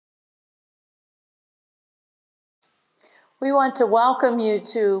We want to welcome you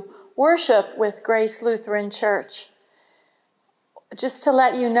to worship with Grace Lutheran Church. Just to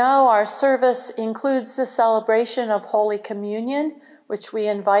let you know, our service includes the celebration of Holy Communion, which we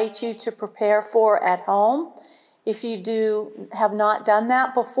invite you to prepare for at home. If you have not done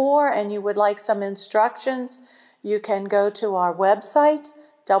that before and you would like some instructions, you can go to our website,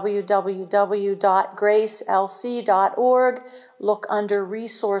 www.gracelc.org, look under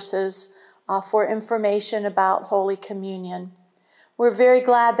resources for information about Holy Communion. We're very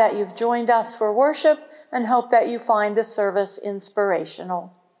glad that you've joined us for worship and hope that you find the service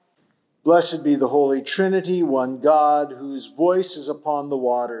inspirational. Blessed be the Holy Trinity, one God, whose voice is upon the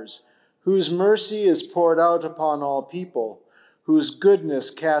waters, whose mercy is poured out upon all people, whose goodness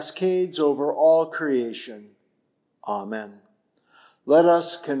cascades over all creation. Amen. Let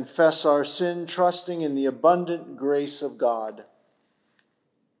us confess our sin, trusting in the abundant grace of God.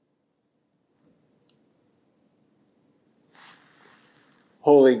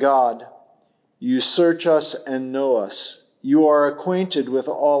 Holy God, you search us and know us. You are acquainted with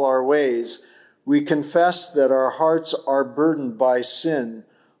all our ways. We confess that our hearts are burdened by sin,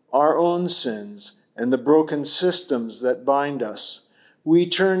 our own sins, and the broken systems that bind us. We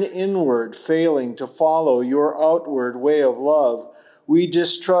turn inward, failing to follow your outward way of love. We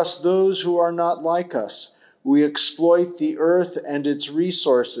distrust those who are not like us. We exploit the earth and its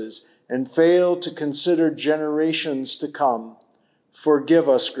resources and fail to consider generations to come. Forgive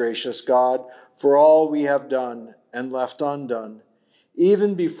us, gracious God, for all we have done and left undone.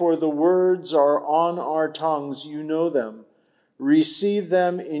 Even before the words are on our tongues, you know them. Receive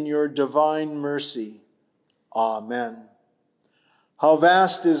them in your divine mercy. Amen. How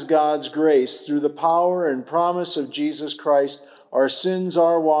vast is God's grace! Through the power and promise of Jesus Christ, our sins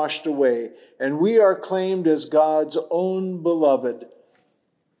are washed away, and we are claimed as God's own beloved.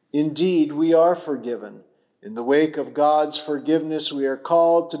 Indeed, we are forgiven. In the wake of God's forgiveness, we are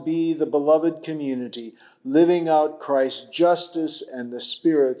called to be the beloved community, living out Christ's justice and the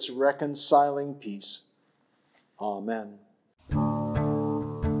Spirit's reconciling peace. Amen.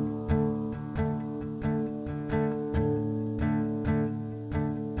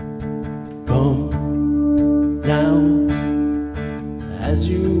 Come now, as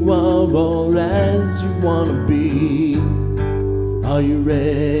you are or as you want to be. Are you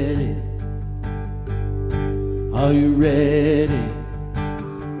ready? Are you ready?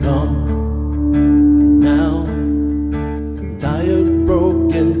 Come now. Tired,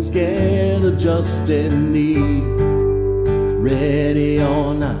 broken, scared, or just in need. Ready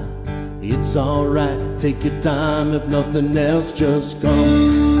or not, it's alright. Take your time, if nothing else, just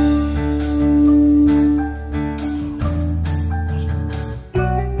come.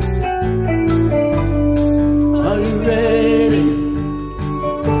 Are you ready?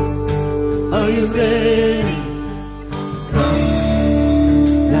 Are you ready?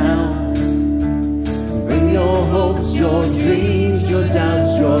 Your dreams, your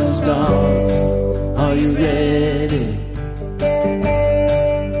doubts, your scars. Are you ready?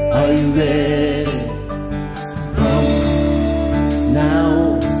 Are you ready? Come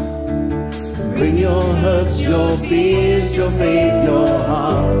now. Bring your hurts, your fears, your faith, your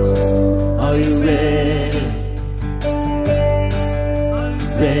heart. Are you ready?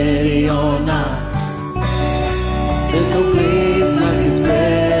 Ready or not? There's no place like His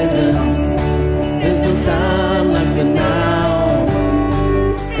presence. There's no time like the now.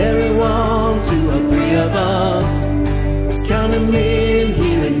 Every 1, 2, or 3 of us, count Him in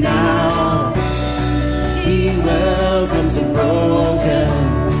here and now. He welcomes the broken.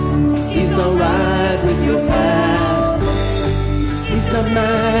 He's alright with your past. He's not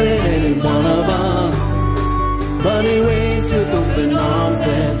mad at any one of us, but He waits with open arms,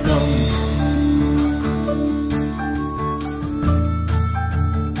 says come.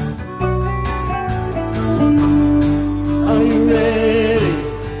 Are you ready?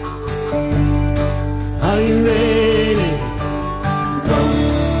 Are you ready? Come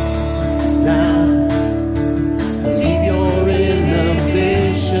now. Leave your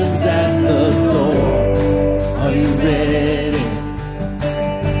inhibitions at the door. Are you ready?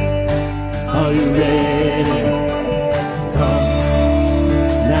 Are you ready? Come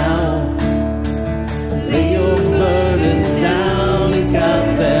now. Lay your burdens down. He's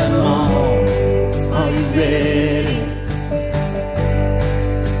got them all. Are you ready?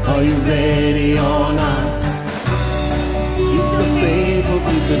 Are you ready or not? He's still faithful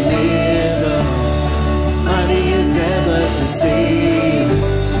to deliver, mighty as ever to save.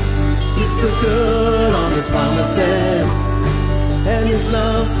 He's still good on His promises, and His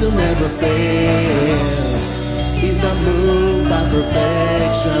love still never fails. He's not moved by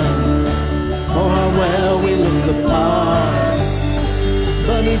perfection, or how well we look the part.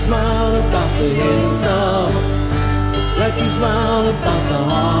 smiled about the hidden stuff, like he smiled about the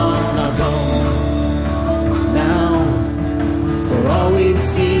heart not gone. Now, for all we've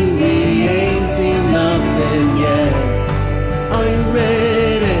seen, we ain't seen nothing yet. Are you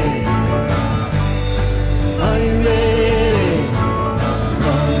ready? Are you ready?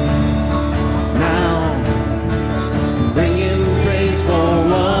 Come now, bring him praise for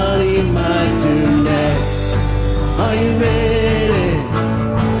what he might do next. Are you ready?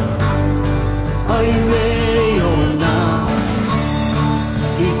 Are you ready or not?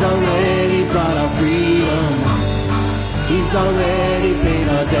 He's already brought our freedom. He's already paid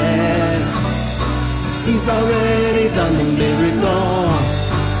our debts. He's already done the miracle.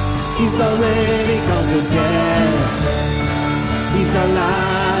 He's already conquered death. He's our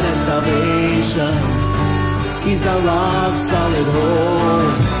light and salvation. He's our rock solid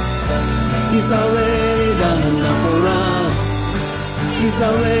hold. He's already done enough for us. He's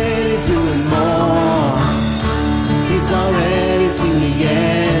already doing more. He's already seen the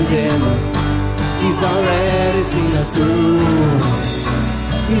ending. He's already seen us through.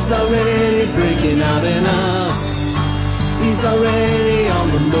 He's already breaking out in us. He's already on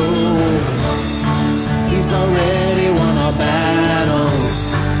the move. He's already won our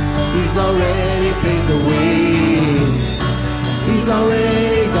battles. He's already paved the way. He's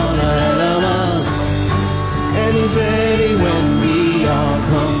already gone ahead of us. And he's ready when we all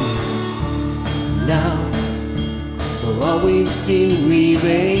come. Now, for all we've seen, we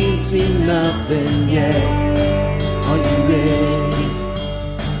ain't seen nothing yet. Are you ready?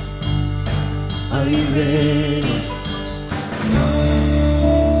 Are you ready?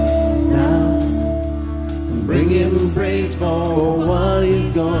 Now, bring him praise for what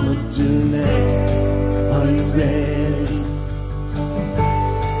he's gonna do next. Are you ready?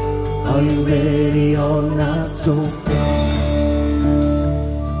 Are you ready or not so bad?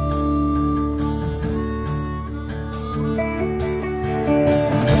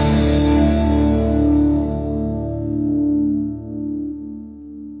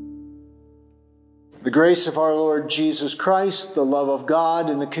 The grace of our Lord Jesus Christ, the love of God,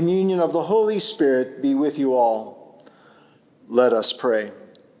 and the communion of the Holy Spirit be with you all. Let us pray.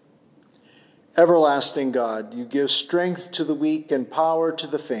 Everlasting God, you give strength to the weak and power to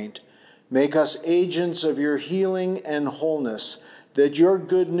the faint. Make us agents of your healing and wholeness, that your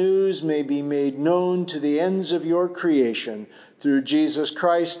good news may be made known to the ends of your creation, through Jesus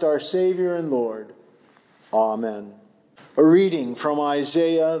Christ, our Savior and Lord. Amen. A reading from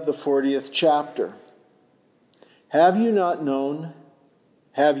Isaiah, the 40th chapter. Have you not known?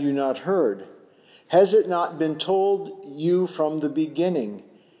 Have you not heard? Has it not been told you from the beginning?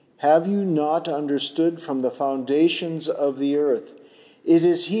 Have you not understood from the foundations of the earth? It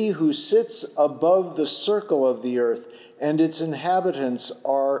is he who sits above the circle of the earth, and its inhabitants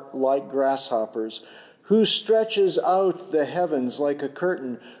are like grasshoppers, who stretches out the heavens like a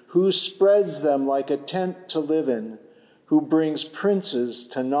curtain, who spreads them like a tent to live in, who brings princes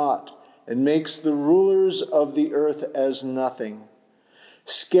to naught, and makes the rulers of the earth as nothing.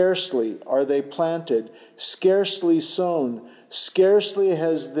 Scarcely are they planted, scarcely sown, scarcely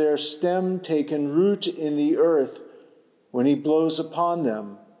has their stem taken root in the earth, when he blows upon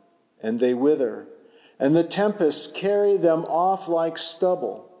them, and they wither, and the tempests carry them off like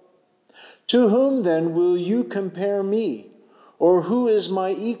stubble. To whom then will you compare me? Or who is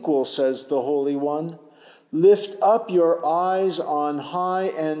my equal, says the Holy One? Lift up your eyes on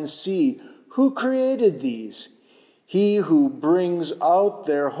high and see, who created these? He who brings out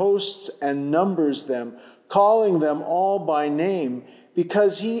their hosts and numbers them, calling them all by name,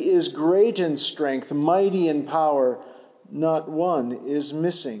 because he is great in strength, mighty in power, not one is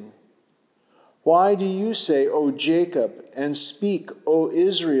missing. Why do you say, O Jacob, and speak, O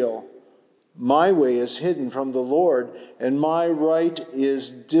Israel? My way is hidden from the Lord, and my right is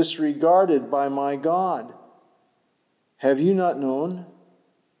disregarded by my God. Have you not known?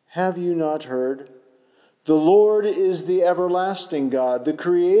 Have you not heard? The Lord is the everlasting God, the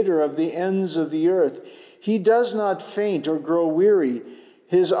creator of the ends of the earth. He does not faint or grow weary.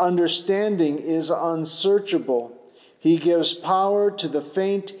 His understanding is unsearchable. He gives power to the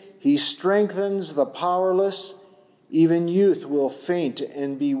faint. He strengthens the powerless. Even youth will faint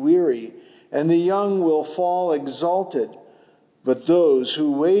and be weary, and the young will fall exalted. But those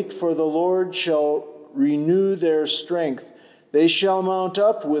who wait for the Lord shall renew their strength. They shall mount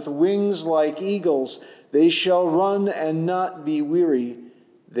up with wings like eagles. They shall run and not be weary.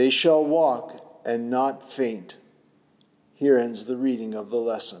 They shall walk and not faint. Here ends the reading of the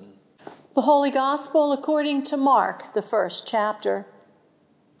lesson. The Holy Gospel according to Mark, the 1st chapter.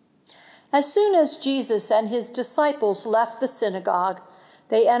 As soon as Jesus and his disciples left the synagogue,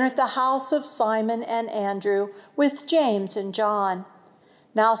 they entered the house of Simon and Andrew with James and John.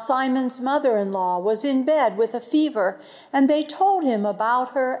 Now Simon's mother-in-law was in bed with a fever, and they told him about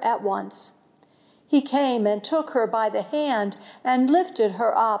her at once. He came and took her by the hand and lifted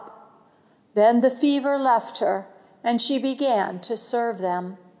her up. Then the fever left her, and she began to serve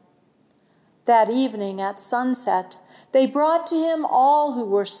them. That evening at sunset, they brought to him all who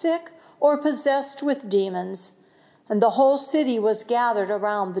were sick or possessed with demons, and the whole city was gathered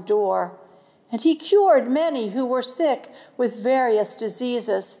around the door. And he cured many who were sick with various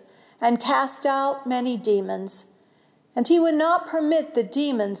diseases, and cast out many demons. And he would not permit the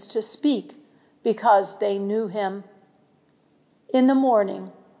demons to speak, because they knew him. In the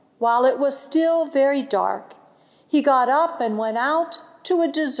morning, while it was still very dark, he got up and went out to a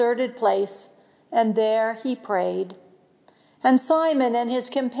deserted place, and there he prayed. And Simon and his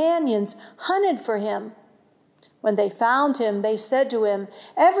companions hunted for him. When they found him, they said to him,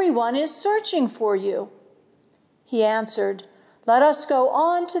 "Everyone is searching for you." He answered, "Let us go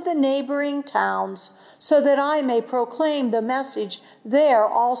on to the neighboring towns, so that I may proclaim the message there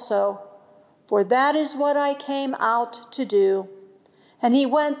also. For that is what I came out to do." And he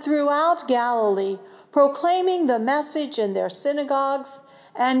went throughout Galilee, proclaiming the message in their synagogues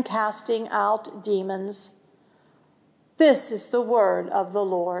and casting out demons. This is the word of the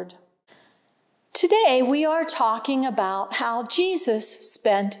Lord. Today we are talking about how Jesus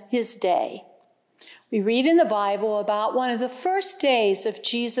spent his day. We read in the Bible about one of the first days of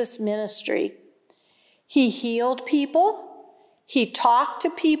Jesus' ministry. He healed people, he talked to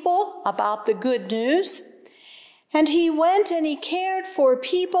people about the good news, and he went and he cared for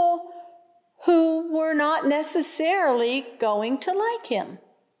people who were not necessarily going to like him.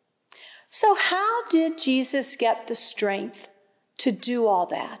 So how did Jesus get the strength to do all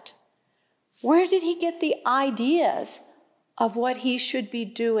that? Where did he get the ideas of what he should be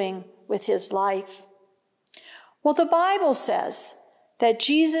doing with his life? Well, the Bible says that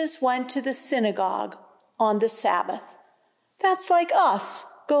Jesus went to the synagogue on the Sabbath. That's like us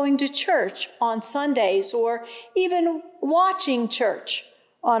going to church on Sundays or even watching church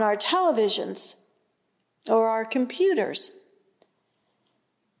on our televisions or our computers.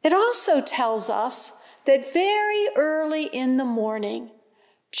 It also tells us that very early in the morning,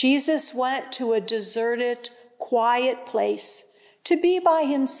 Jesus went to a deserted, quiet place to be by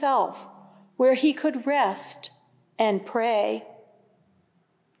himself, where he could rest and pray.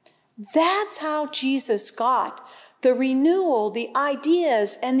 That's how Jesus got the renewal, the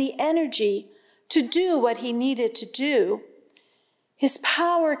ideas, and the energy to do what he needed to do. His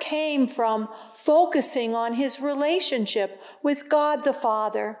power came from focusing on his relationship with God the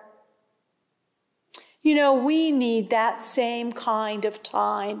Father. You know, we need that same kind of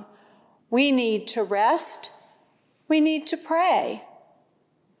time. We need to rest. We need to pray.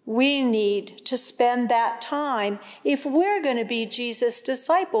 We need to spend that time if we're going to be Jesus'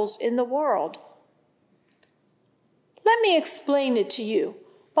 disciples in the world. Let me explain it to you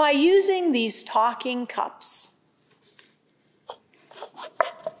by using these talking cups.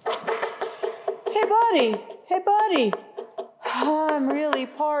 Hey buddy, I'm really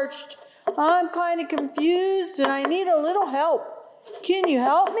parched. I'm kind of confused and I need a little help. Can you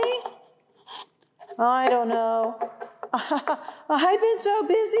help me? I don't know. I've been so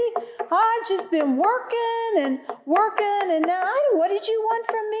busy. I've just been working and now what did you want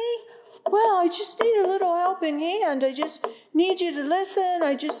from me? Well, I just need a little helping hand. I just need you to listen.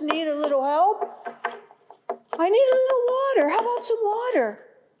 I just need a little help. I need a little water. How about some water?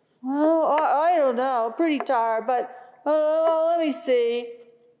 Well, I don't know. I'm pretty tired, but let me see.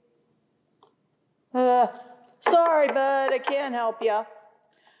 Sorry, bud, I can't help you.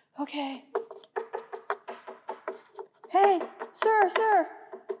 Okay. Hey, sir,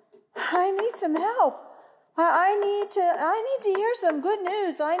 I need some help. I need to hear some good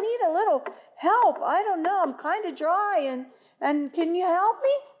news. I need a little help. I don't know, I'm kind of dry and can you help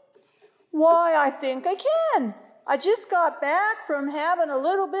me? Why, I think I can. I just got back from having a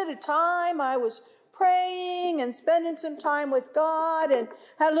little bit of time. I was praying and spending some time with God and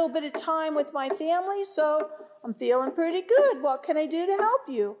had a little bit of time with my family, so I'm feeling pretty good. What can I do to help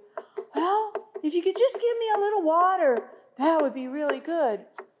you? Well, if you could just give me a little water, that would be really good.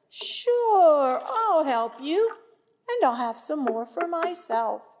 Sure, I'll help you, and I'll have some more for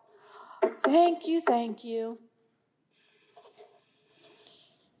myself. Thank you.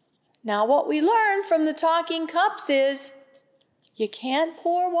 Now what we learned from the talking cups is you can't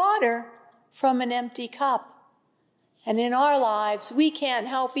pour water from an empty cup. And in our lives, we can't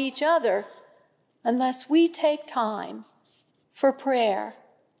help each other unless we take time for prayer,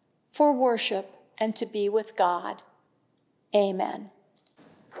 for worship, and to be with God. Amen.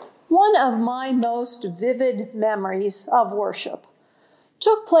 One of my most vivid memories of worship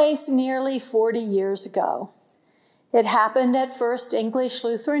took place nearly 40 years ago. It happened at First English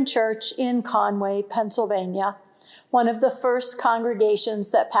Lutheran Church in Conway, Pennsylvania, one of the first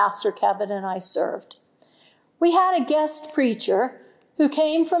congregations that Pastor Kevin and I served. We had a guest preacher who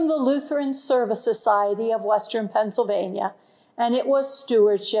came from the Lutheran Service Society of Western Pennsylvania, and it was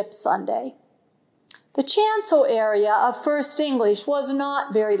Stewardship Sunday. The chancel area of First English was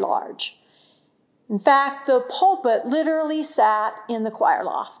not very large. In fact, the pulpit literally sat in the choir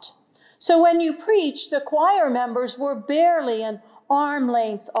loft. So when you preached, the choir members were barely an arm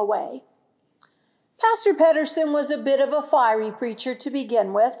length away. Pastor Pedersen was a bit of a fiery preacher to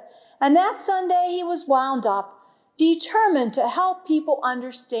begin with, and that Sunday he was wound up, determined to help people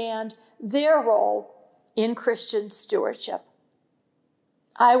understand their role in Christian stewardship.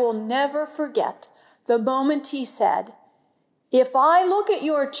 I will never forget the moment he said, "If I look at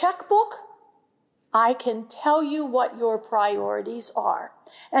your checkbook, I can tell you what your priorities are."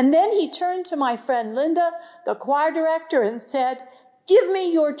 And then he turned to my friend Linda, the choir director, and said, "Give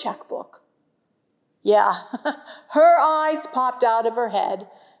me your checkbook." Yeah, her eyes popped out of her head.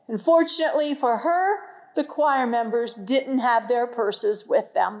 And fortunately for her, the choir members didn't have their purses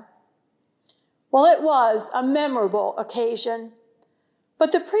with them. Well, it was a memorable occasion.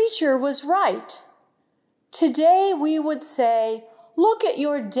 But the preacher was right. Today we would say, look at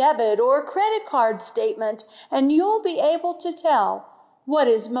your debit or credit card statement, and you'll be able to tell what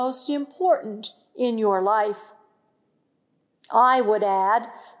is most important in your life. I would add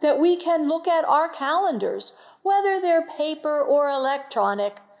that we can look at our calendars, whether they're paper or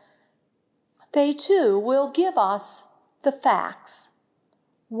electronic. They too will give us the facts.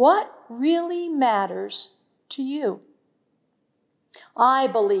 What really matters to you? I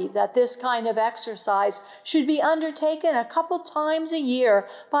believe that this kind of exercise should be undertaken a couple times a year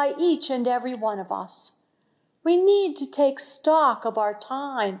by each and every one of us. We need to take stock of our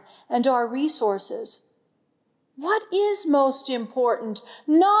time and our resources. What is most important,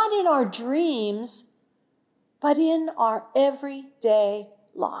 not in our dreams, but in our everyday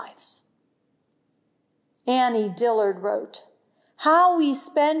lives? Annie Dillard wrote, "How we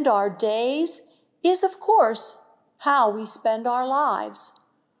spend our days is, of course, how we spend our lives.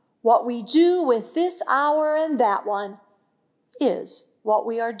 What we do with this hour and that one is what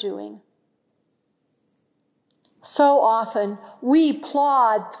we are doing." So often we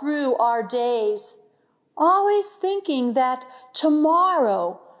plod through our days, always thinking that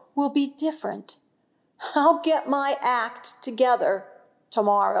tomorrow will be different. I'll get my act together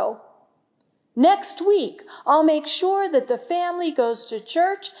tomorrow. Next week, I'll make sure that the family goes to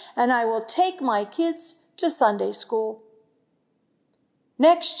church and I will take my kids to Sunday school.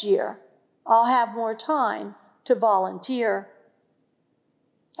 Next year, I'll have more time to volunteer.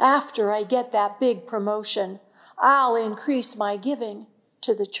 After I get that big promotion, I'll increase my giving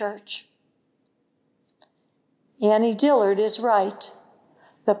to the church. Annie Dillard is right.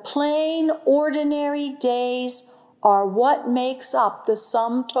 The plain, ordinary days are what makes up the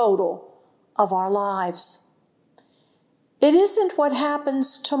sum total of our lives. It isn't what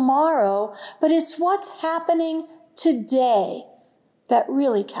happens tomorrow, but it's what's happening today that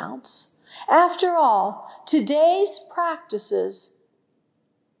really counts. After all, today's practices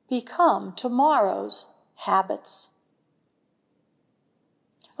become tomorrow's habits.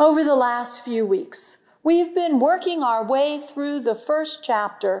 Over the last few weeks, we've been working our way through the first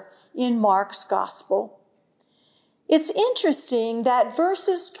chapter in Mark's Gospel. It's interesting that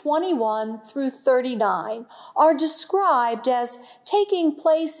verses 21 through 39 are described as taking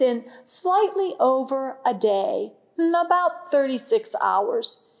place in slightly over a day, about 36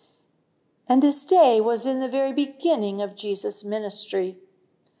 hours. And this day was in the very beginning of Jesus' ministry.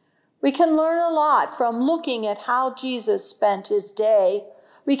 We can learn a lot from looking at how Jesus spent his day.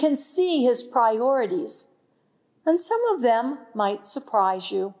 We can see his priorities, and some of them might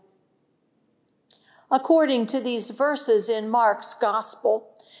surprise you. According to these verses in Mark's Gospel,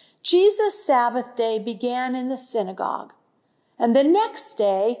 Jesus' Sabbath day began in the synagogue, and the next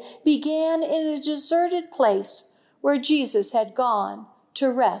day began in a deserted place where Jesus had gone to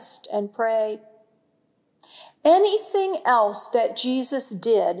rest and pray. Anything else that Jesus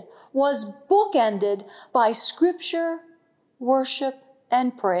did was bookended by scripture, worship,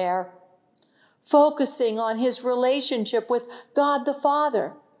 and prayer, focusing on his relationship with God the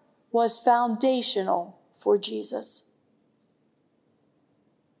Father was foundational for Jesus.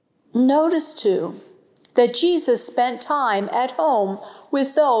 Notice, too, that Jesus spent time at home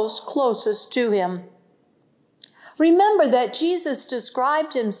with those closest to him. Remember that Jesus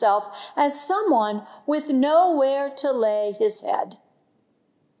described himself as someone with nowhere to lay his head.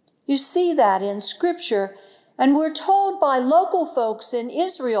 You see that in Scripture, and we're told by local folks in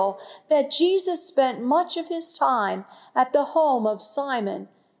Israel that Jesus spent much of his time at the home of Simon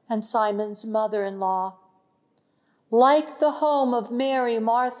and Simon's mother-in-law. Like the home of Mary,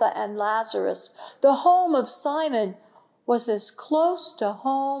 Martha, and Lazarus, the home of Simon was as close to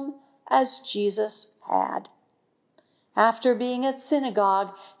home as Jesus had. After being at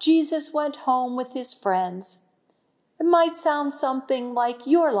synagogue, Jesus went home with his friends. It might sound something like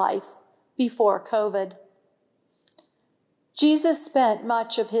your life before COVID. Jesus spent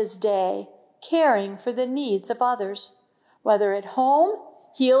much of his day caring for the needs of others, whether at home,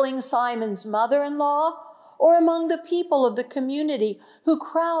 healing Simon's mother-in-law, or among the people of the community who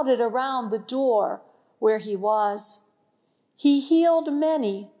crowded around the door where he was. He healed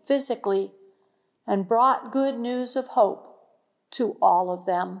many physically and brought good news of hope to all of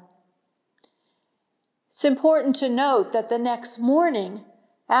them. It's important to note that the next morning,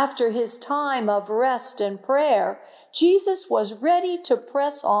 after his time of rest and prayer, Jesus was ready to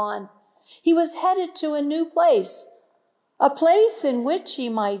press on. He was headed to a new place, a place in which he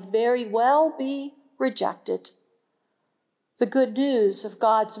might very well be rejected. The good news of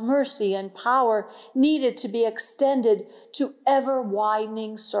God's mercy and power needed to be extended to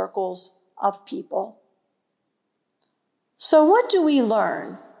ever-widening circles of people. So what do we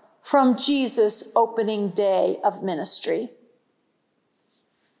learn from Jesus' opening day of ministry?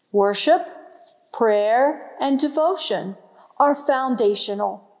 Worship, prayer, and devotion are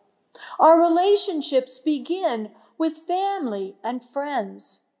foundational. Our relationships begin with family and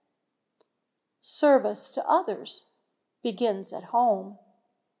friends. Service to others begins at home.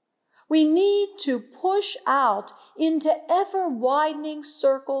 We need to push out into ever-widening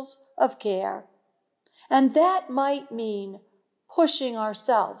circles of care, and that might mean pushing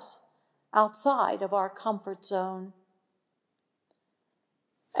ourselves outside of our comfort zone.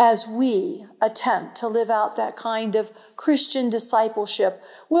 As we attempt to live out that kind of Christian discipleship,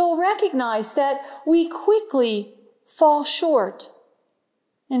 we'll recognize that we quickly fall short.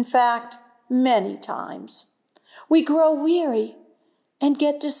 In fact, many times. We grow weary and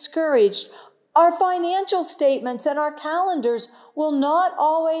get discouraged. Our financial statements and our calendars will not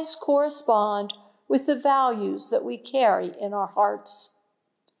always correspond with the values that we carry in our hearts.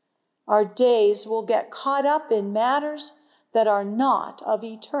 Our days will get caught up in matters that are not of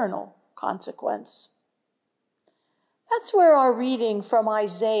eternal consequence. That's where our reading from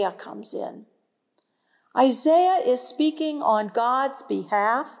Isaiah comes in. Isaiah is speaking on God's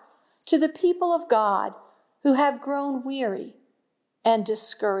behalf to the people of God who have grown weary and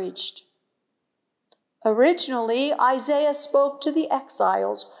discouraged. Originally, Isaiah spoke to the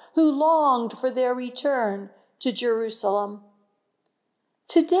exiles who longed for their return to Jerusalem.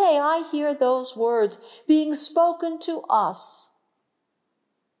 Today, I hear those words being spoken to us,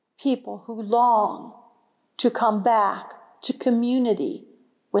 people who long to come back to community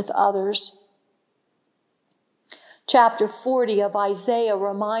with others. Chapter 40 of Isaiah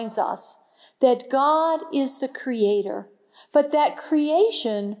reminds us that God is the creator, but that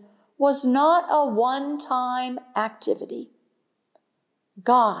creation was not a one-time activity.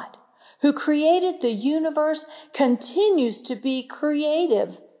 God, who created the universe, continues to be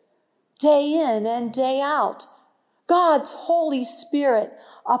creative day in and day out. God's Holy Spirit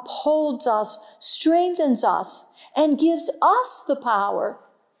upholds us, strengthens us, and gives us the power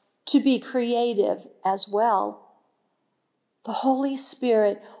to be creative as well. The Holy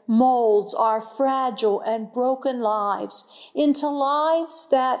Spirit molds our fragile and broken lives into lives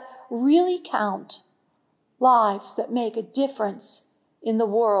that really count, lives that make a difference in the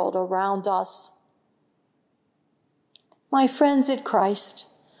world around us. My friends in Christ,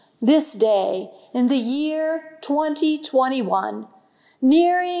 this day in the year 2021,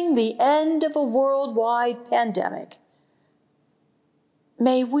 nearing the end of a worldwide pandemic,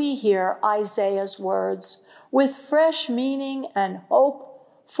 may we hear Isaiah's words with fresh meaning and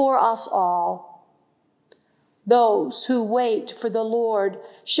hope for us all. Those who wait for the Lord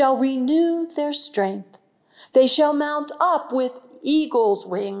shall renew their strength. They shall mount up with eagle's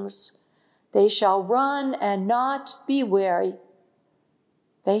wings. They shall run and not be weary.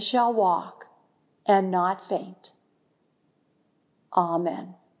 They shall walk and not faint.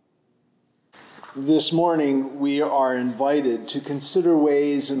 Amen. This morning, we are invited to consider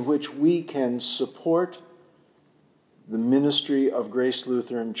ways in which we can support the ministry of Grace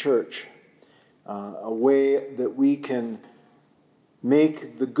Lutheran Church, a way that we can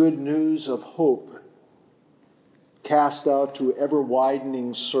make the good news of hope cast out to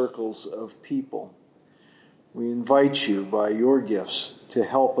ever-widening circles of people. We invite you by your gifts to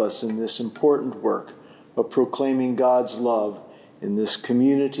help us in this important work of proclaiming God's love in this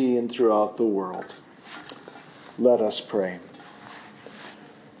community and throughout the world. Let us pray.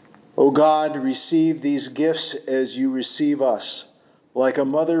 O God, receive these gifts as you receive us, like a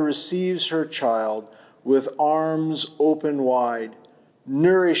mother receives her child with arms open wide.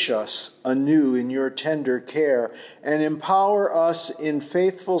 Nourish us anew in your tender care and empower us in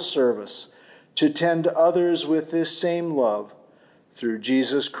faithful service to tend others with this same love. Through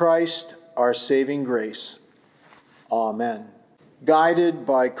Jesus Christ, our saving grace. Amen. Guided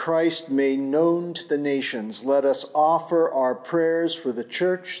by Christ made known to the nations, let us offer our prayers for the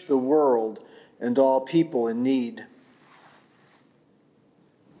church, the world, and all people in need.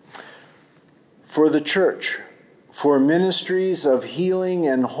 For the church, for ministries of healing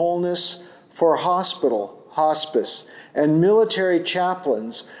and wholeness, for hospital, hospice, and military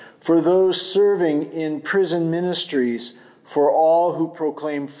chaplains, for those serving in prison ministries, for all who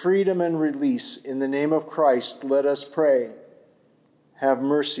proclaim freedom and release in the name of Christ, let us pray. Have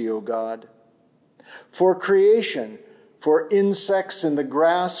mercy, O God. For creation, for insects in the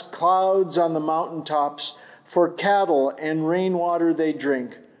grass, clouds on the mountaintops, for cattle and rainwater they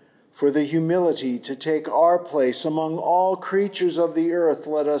drink, for the humility to take our place among all creatures of the earth,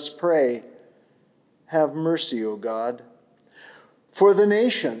 let us pray. Have mercy, O God. For the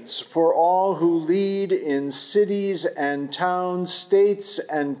nations, for all who lead in cities and towns, states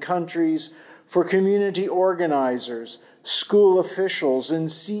and countries, for community organizers, school officials, and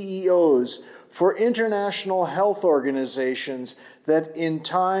CEOs, for international health organizations, that in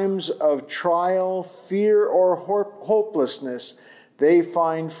times of trial, fear, or hopelessness, they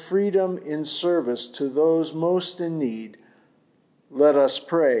find freedom in service to those most in need. Let us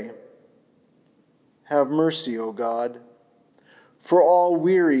pray. Have mercy, O God. For all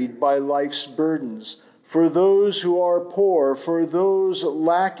wearied by life's burdens, for those who are poor, for those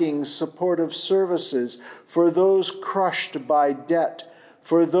lacking supportive services, for those crushed by debt,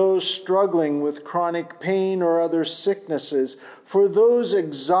 for those struggling with chronic pain or other sicknesses, for those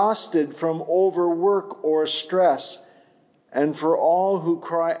exhausted from overwork or stress, and for all who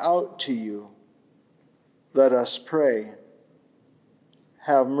cry out to you, let us pray.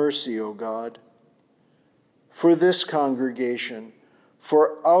 Have mercy, O God. For this congregation,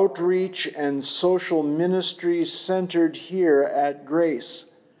 for outreach and social ministries centered here at Grace,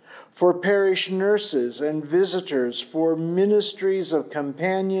 for parish nurses and visitors, for ministries of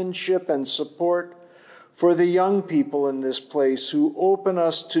companionship and support, for the young people in this place who open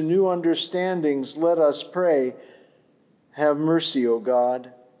us to new understandings, let us pray. Have mercy, O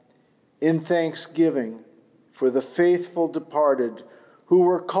God. In thanksgiving for the faithful departed who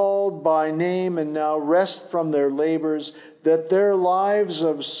were called by name and now rest from their labors, that their lives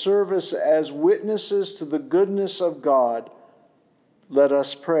of service as witnesses to the goodness of God, let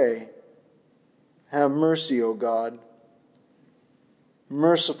us pray. Have mercy, O God.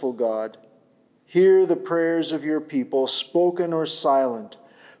 Merciful God, hear the prayers of your people, spoken or silent,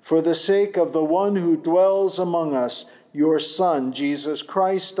 for the sake of the one who dwells among us, your Son, Jesus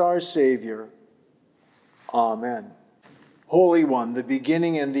Christ, our Savior. Amen. Holy One, the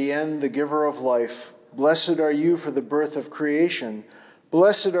beginning and the end, the giver of life, blessed are you for the birth of creation.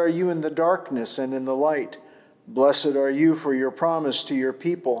 Blessed are you in the darkness and in the light. Blessed are you for your promise to your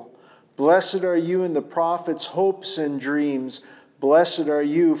people. Blessed are you in the prophets' hopes and dreams. Blessed are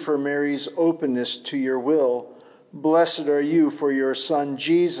you for Mary's openness to your will. Blessed are you for your Son,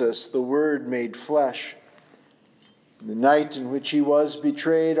 Jesus, the Word made flesh. The night in which he was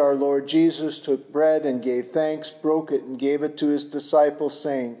betrayed, our Lord Jesus took bread and gave thanks, broke it, and gave it to his disciples,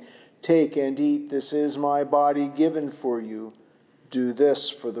 saying, "Take and eat, this is my body given for you. Do this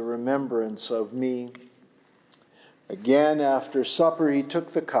for the remembrance of me." Again, after supper, he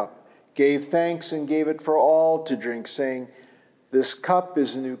took the cup, gave thanks, and gave it for all to drink, saying, "This cup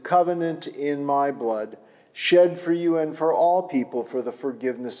is a new covenant in my blood, shed for you and for all people for the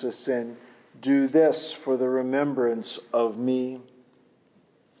forgiveness of sin. Do this for the remembrance of me."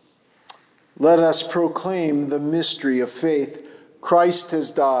 Let us proclaim the mystery of faith. Christ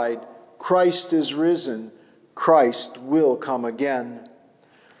has died. Christ is risen. Christ will come again.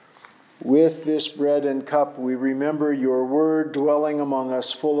 With this bread and cup, we remember your word dwelling among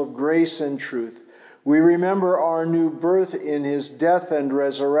us, full of grace and truth. We remember our new birth in his death and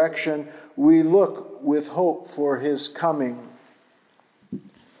resurrection. We look with hope for his coming.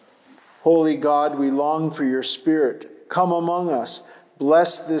 Holy God, we long for your Spirit. Come among us.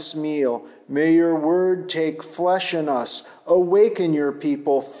 Bless this meal. May your word take flesh in us. Awaken your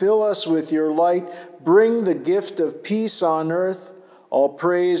people. Fill us with your light. Bring the gift of peace on earth. All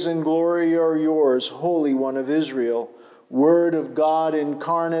praise and glory are yours, Holy One of Israel. Word of God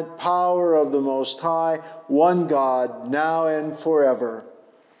incarnate, power of the Most High, one God, now and forever.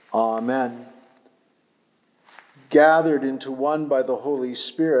 Amen. Gathered into one by the Holy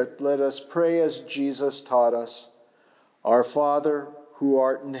Spirit, let us pray as Jesus taught us. Our Father, who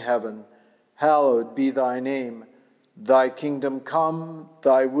art in heaven, hallowed be thy name. Thy kingdom come,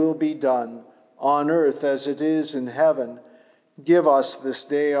 thy will be done, on earth as it is in heaven. Give us this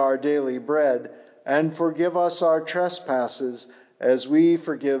day our daily bread, and forgive us our trespasses, as we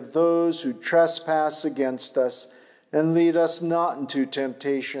forgive those who trespass against us. And lead us not into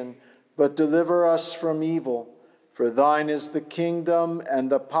temptation, but deliver us from evil. For thine is the kingdom, and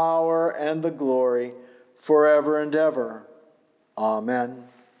the power, and the glory, forever and ever. Amen.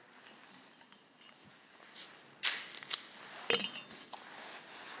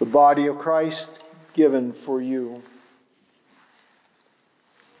 The body of Christ given for you.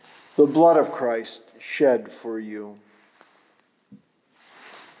 The blood of Christ shed for you.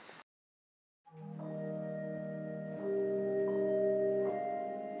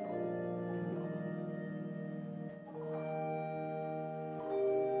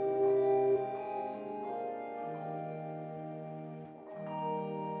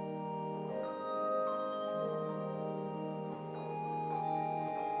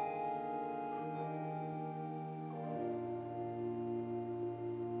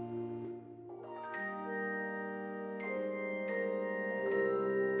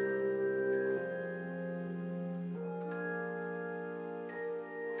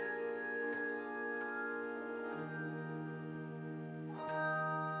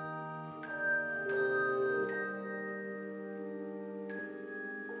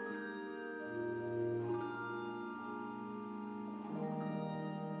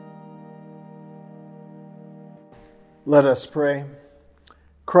 Let us pray.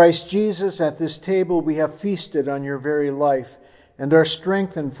 Christ Jesus, at this table we have feasted on your very life and are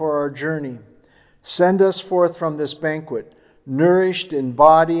strengthened for our journey. Send us forth from this banquet, nourished in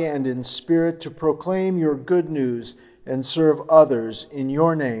body and in spirit, to proclaim your good news and serve others in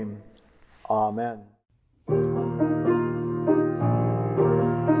your name. Amen.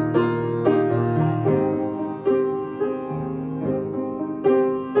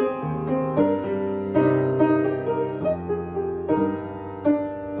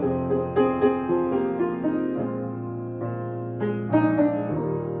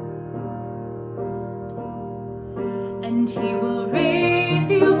 And he will raise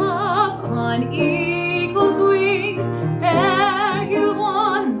you up on eagle's wings, bear you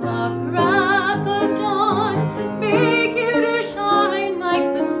on the breath of dawn, make you to shine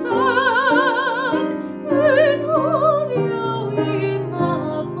like the sun, and hold you in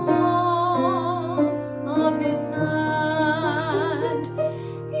the palm of his hand.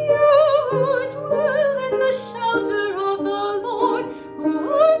 You who dwell in the shelter of the Lord, who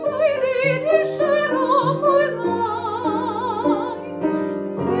abide in his shadow for life,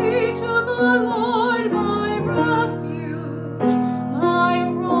 say to the Lord, my refuge, my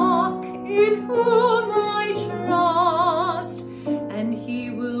rock, in whom I trust, and he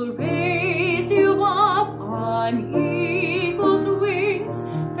will raise you up on eagle's wings,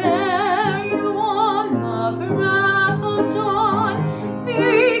 bear you on the breath of dawn,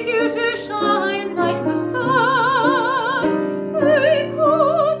 make you to shine like the sun, and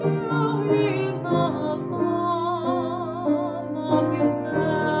hold you in the palm of his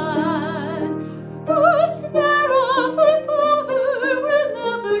hand. The snare of the Father will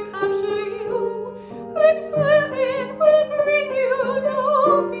never capture you, and famine will bring you no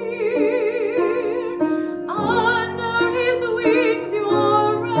fear. Under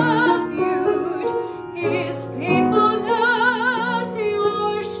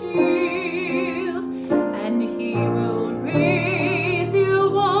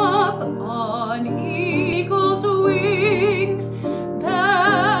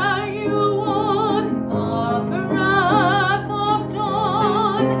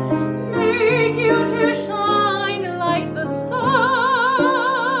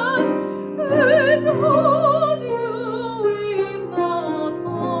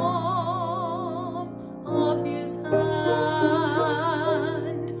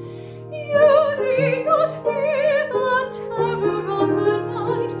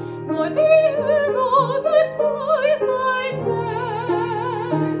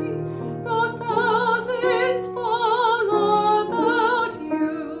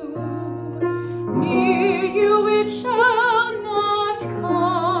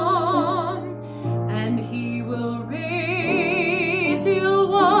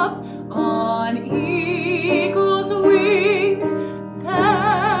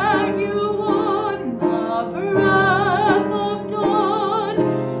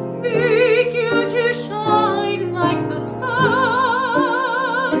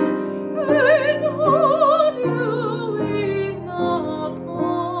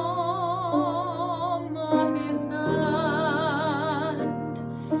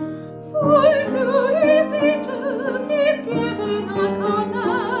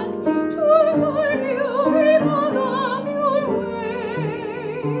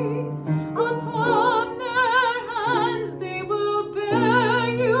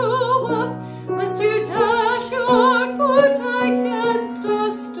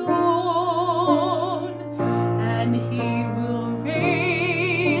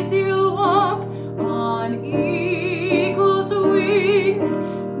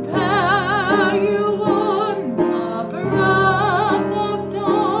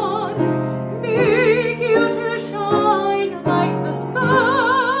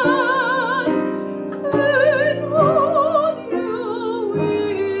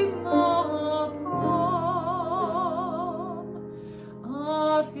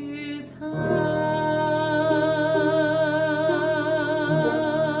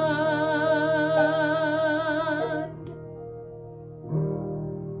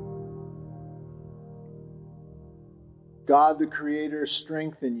God the Creator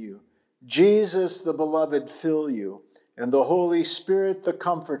strengthen you. Jesus the Beloved fill you. And the Holy Spirit the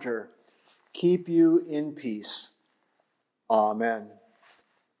Comforter keep you in peace. Amen.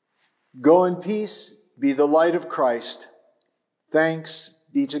 Go in peace, be the light of Christ. Thanks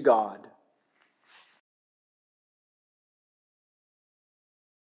be to God.